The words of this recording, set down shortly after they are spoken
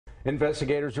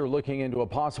Investigators are looking into a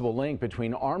possible link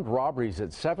between armed robberies at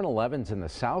 7-Elevens in the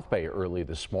South Bay early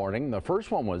this morning. The first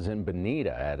one was in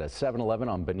Bonita at a 7-Eleven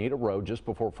on Bonita Road just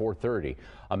before 4:30.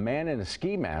 A man in a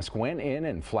ski mask went in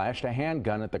and flashed a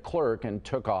handgun at the clerk and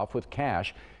took off with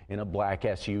cash in a black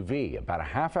SUV. About a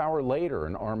half hour later,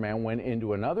 an armed man went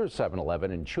into another 7-Eleven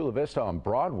in Chula Vista on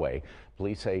Broadway.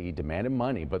 Police say he demanded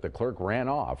money, but the clerk ran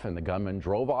off and the gunman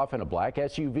drove off in a black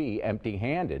SUV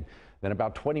empty-handed. Then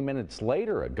about 20 minutes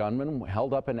later, a gunman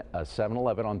held up a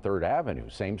 7-Eleven on 3rd Avenue.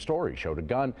 Same story, showed a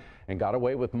gun and got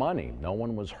away with money. No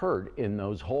one was hurt in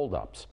those holdups.